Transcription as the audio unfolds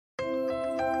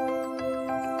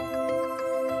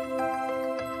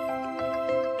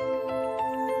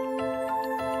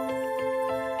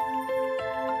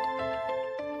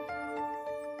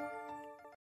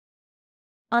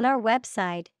On our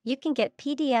website, you can get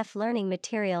PDF learning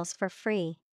materials for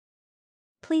free.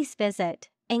 Please visit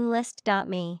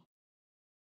englist.me.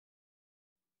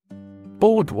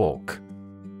 Boardwalk.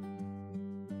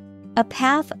 A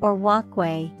path or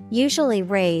walkway, usually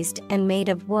raised and made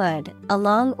of wood,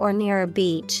 along or near a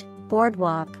beach,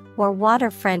 boardwalk, or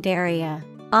waterfront area,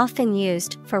 often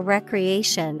used for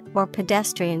recreation or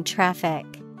pedestrian traffic.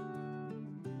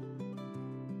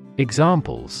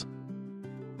 Examples: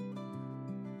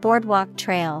 Boardwalk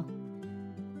trail,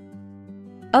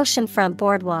 oceanfront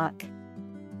boardwalk.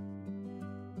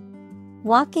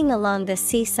 Walking along the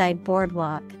seaside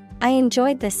boardwalk, I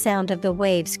enjoyed the sound of the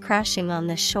waves crashing on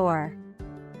the shore.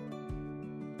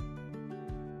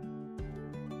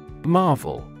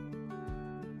 Marvel.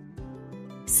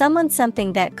 Someone,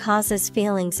 something that causes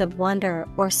feelings of wonder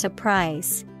or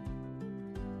surprise.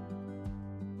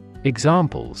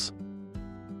 Examples: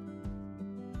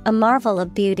 A marvel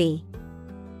of beauty.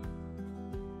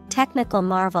 Technical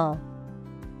marvel.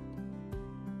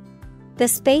 The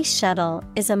space shuttle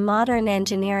is a modern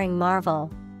engineering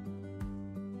marvel.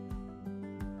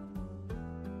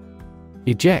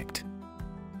 Eject.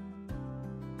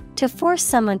 To force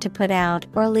someone to put out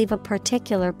or leave a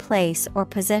particular place or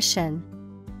position.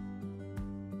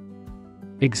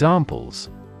 Examples: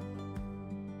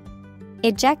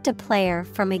 Eject a player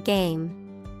from a game.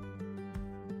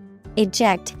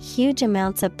 Eject huge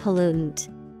amounts of pollutant.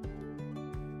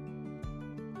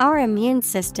 Our immune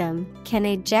system can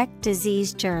eject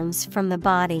disease germs from the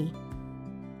body.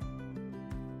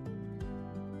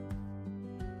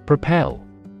 Propel.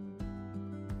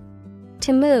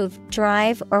 To move,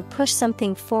 drive, or push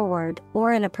something forward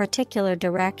or in a particular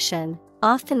direction,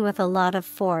 often with a lot of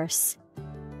force.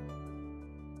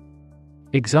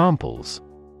 Examples: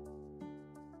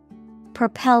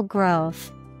 Propel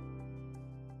growth.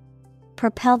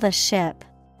 Propel the ship.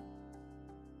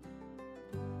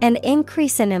 An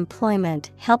increase in employment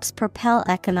helps propel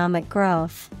economic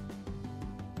growth.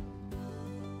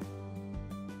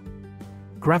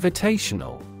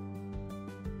 Gravitational.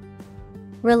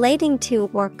 Relating to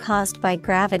or caused by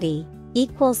gravity,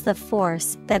 equals the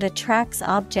force that attracts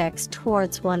objects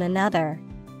towards one another.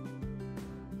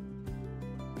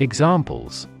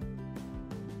 Examples: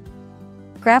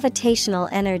 Gravitational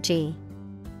energy.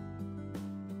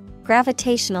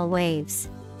 Gravitational waves.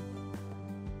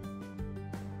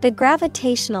 The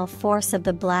gravitational force of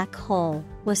the black hole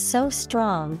was so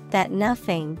strong that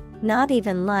nothing, not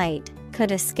even light,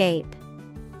 could escape.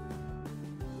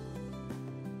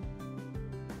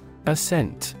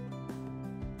 Ascent.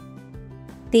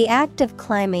 The act of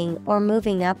climbing or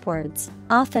moving upwards,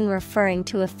 often referring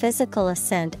to a physical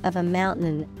ascent of a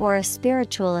mountain or a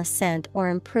spiritual ascent or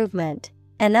improvement,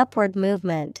 an upward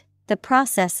movement, the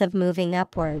process of moving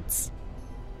upwards.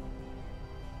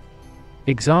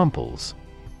 Examples: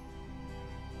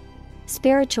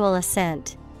 Spiritual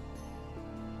ascent.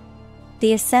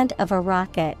 The ascent of a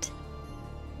rocket.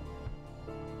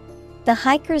 The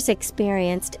hikers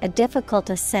experienced a difficult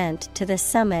ascent to the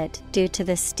summit due to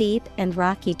the steep and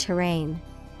rocky terrain.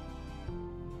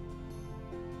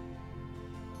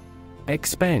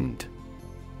 Expend.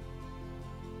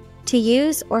 To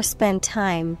use or spend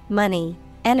time, money,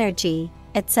 energy,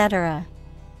 etc.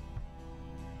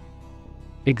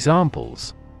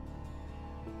 Examples: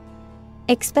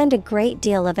 Expend a great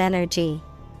deal of energy.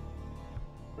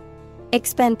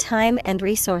 Expend time and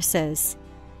resources.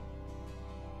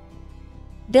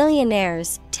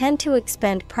 Billionaires tend to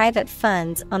expend private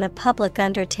funds on a public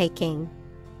undertaking.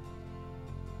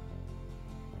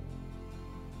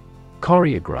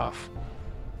 Choreograph.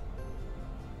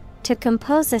 To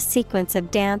compose a sequence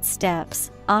of dance steps,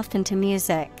 often to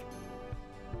music.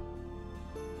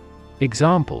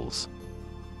 Examples: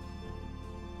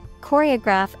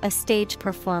 Choreograph a stage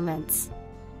performance.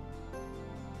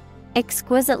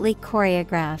 Exquisitely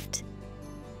choreographed.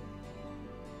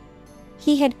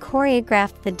 He had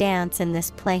choreographed the dance in this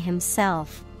play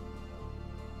himself.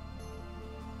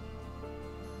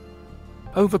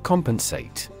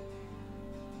 Overcompensate.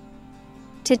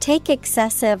 To take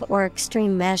excessive or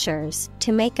extreme measures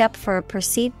to make up for a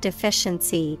perceived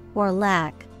deficiency or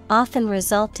lack, often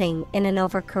resulting in an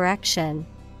overcorrection.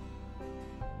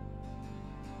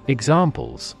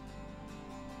 Examples: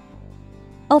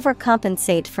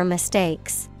 Overcompensate for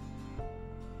mistakes.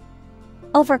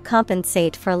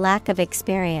 Overcompensate for lack of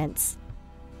experience.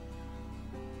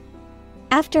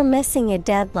 After missing a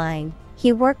deadline,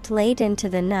 he worked late into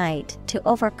the night to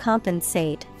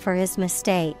overcompensate for his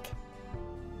mistake.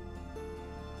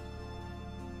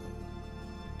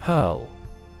 Hurl.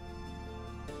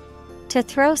 To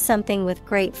throw something with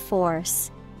great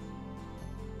force.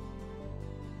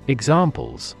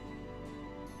 Examples: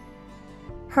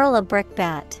 hurl a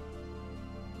brickbat.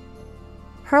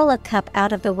 Hurl a cup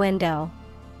out of the window.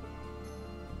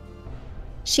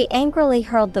 She angrily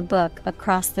hurled the book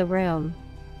across the room.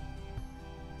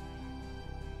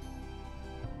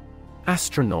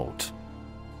 Astronaut.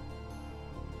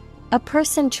 A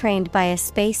person trained by a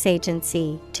space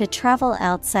agency to travel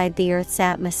outside the Earth's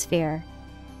atmosphere.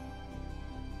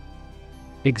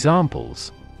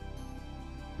 Examples: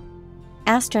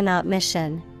 astronaut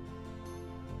mission.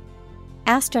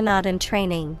 Astronaut in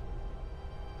training.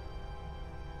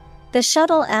 The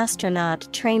shuttle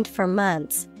astronaut trained for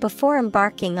months before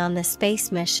embarking on the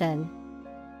space mission.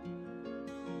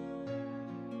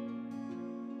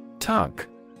 Tug.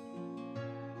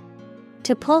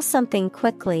 To pull something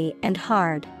quickly and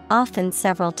hard, often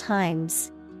several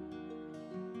times.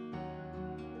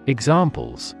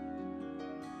 Examples: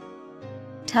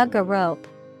 tug a rope.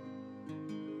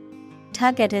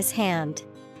 Tug at his hand.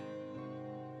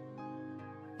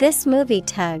 This movie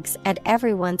tugs at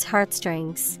everyone's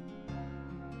heartstrings.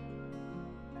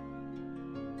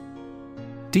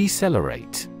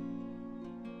 Decelerate.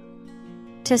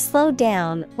 To slow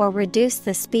down or reduce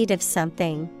the speed of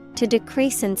something, to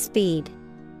decrease in speed.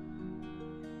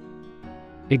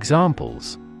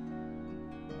 Examples: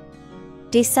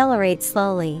 decelerate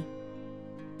slowly.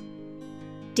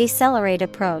 Decelerate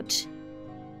approach.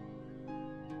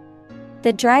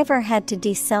 The driver had to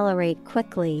decelerate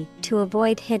quickly to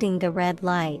avoid hitting the red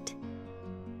light.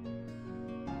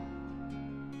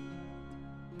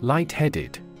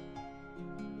 Lightheaded.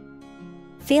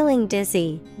 Feeling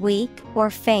dizzy, weak,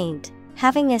 or faint,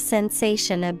 having a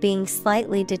sensation of being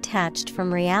slightly detached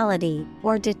from reality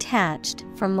or detached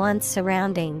from one's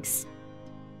surroundings.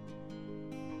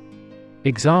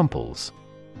 Examples: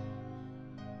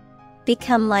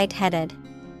 become lightheaded.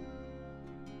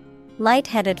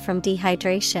 Lightheaded from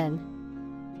dehydration.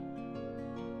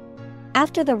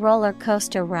 After the roller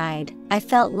coaster ride, I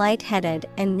felt lightheaded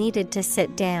and needed to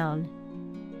sit down.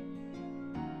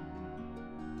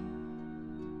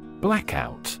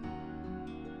 Blackout.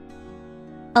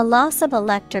 A loss of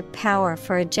electric power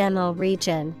for a general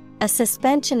region, a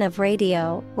suspension of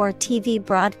radio or TV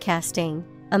broadcasting,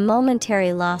 a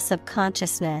momentary loss of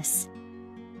consciousness.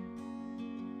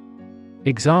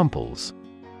 Examples: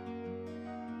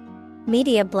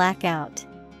 media blackout.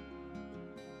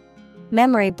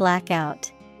 Memory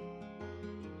blackout.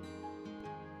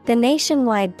 The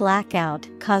nationwide blackout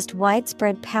caused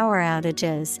widespread power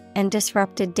outages and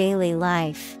disrupted daily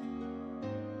life.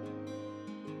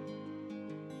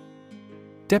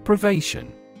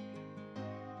 Deprivation.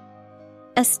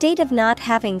 A state of not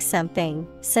having something,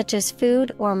 such as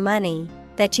food or money,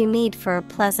 that you need for a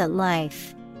pleasant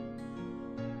life.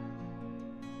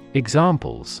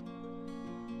 Examples: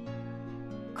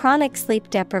 chronic sleep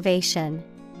deprivation.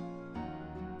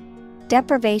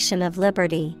 Deprivation of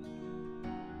liberty.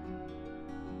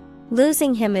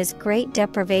 Losing him is great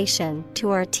deprivation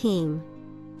to our team.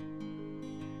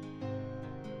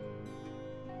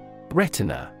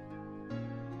 Retina.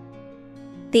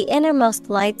 The innermost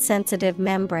light-sensitive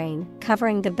membrane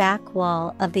covering the back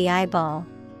wall of the eyeball.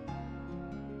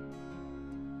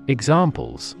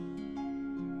 Examples: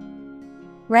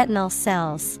 retinal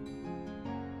cells.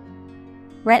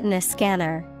 Retina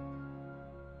scanner.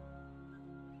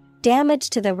 Damage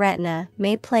to the retina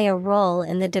may play a role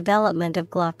in the development of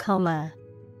glaucoma.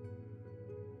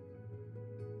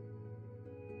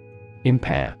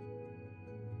 Impair.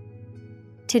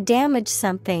 To damage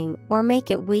something or make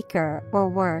it weaker or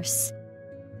worse.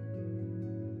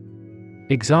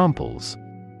 Examples: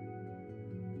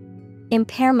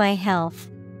 impair my health.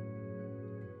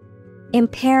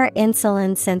 Impair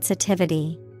insulin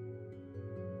sensitivity.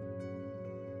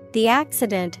 The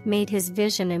accident made his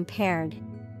vision impaired.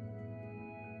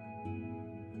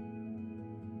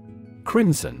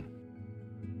 Crimson.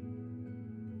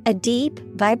 A deep,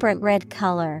 vibrant red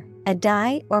color, a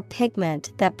dye or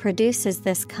pigment that produces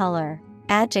this color.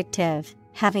 Adjective,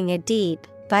 having a deep,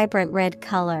 vibrant red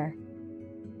color.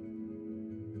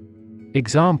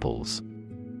 Examples: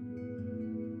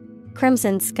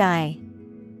 crimson sky.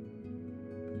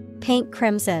 Paint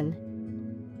crimson.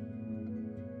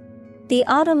 The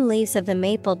autumn leaves of the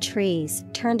maple trees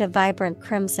turned a vibrant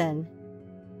crimson.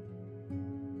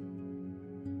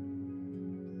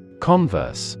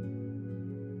 Converse.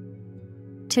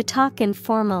 To talk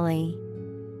informally.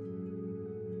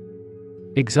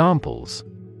 Examples: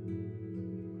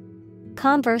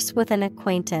 converse with an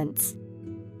acquaintance.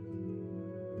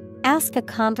 Ask a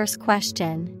converse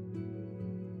question.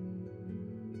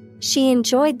 She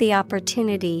enjoyed the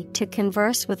opportunity to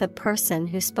converse with a person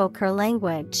who spoke her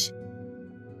language.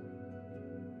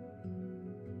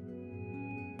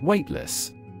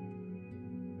 Weightless.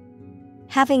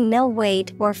 Having no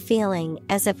weight or feeling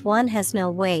as if one has no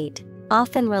weight,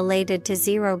 often related to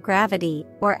zero gravity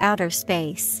or outer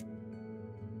space.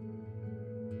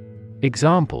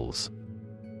 Examples: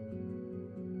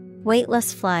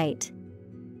 Weightless flight.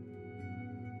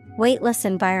 Weightless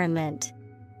environment.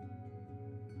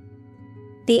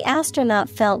 The astronaut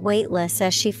felt weightless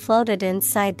as she floated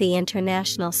inside the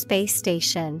International Space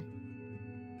Station.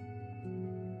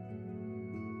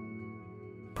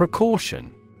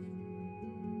 Precaution.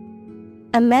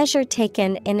 A measure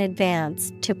taken in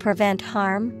advance to prevent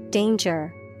harm,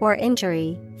 danger, or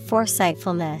injury,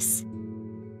 foresightfulness.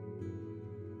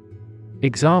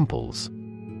 Examples: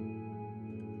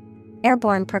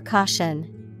 Airborne precaution.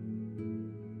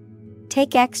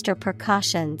 Take extra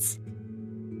precautions.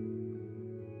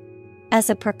 As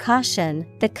a precaution,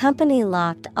 the company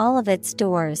locked all of its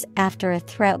doors after a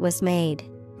threat was made.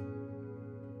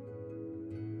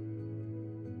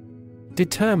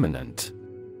 Determinant.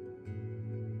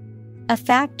 A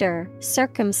factor,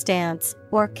 circumstance,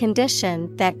 or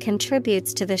condition that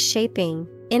contributes to the shaping,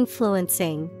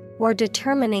 influencing, or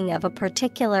determining of a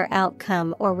particular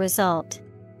outcome or result.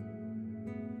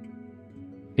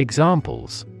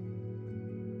 Examples: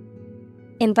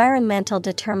 Environmental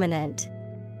determinant.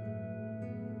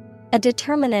 A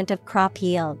determinant of crop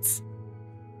yields.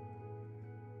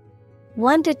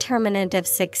 One determinant of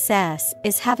success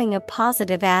is having a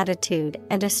positive attitude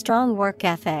and a strong work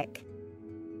ethic.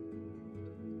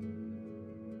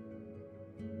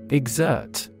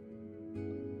 Exert.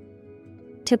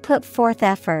 To put forth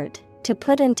effort, to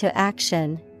put into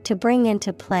action, to bring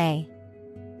into play.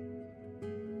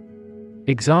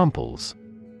 Examples: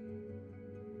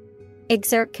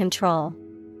 Exert control.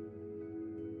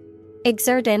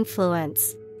 Exert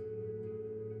influence.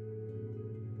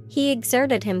 He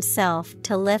exerted himself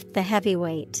to lift the heavy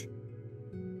weight.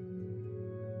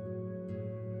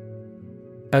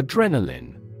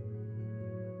 Adrenaline.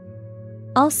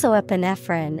 Also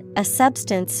epinephrine, a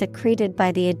substance secreted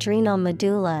by the adrenal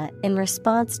medulla in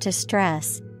response to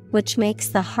stress, which makes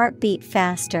the heart beat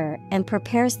faster and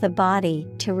prepares the body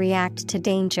to react to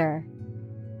danger.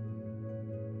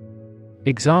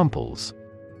 Examples: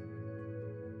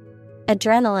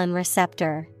 Adrenaline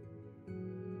receptor.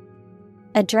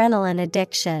 Adrenaline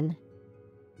addiction.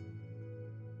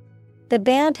 The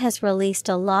band has released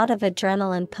a lot of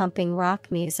adrenaline-pumping rock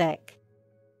music.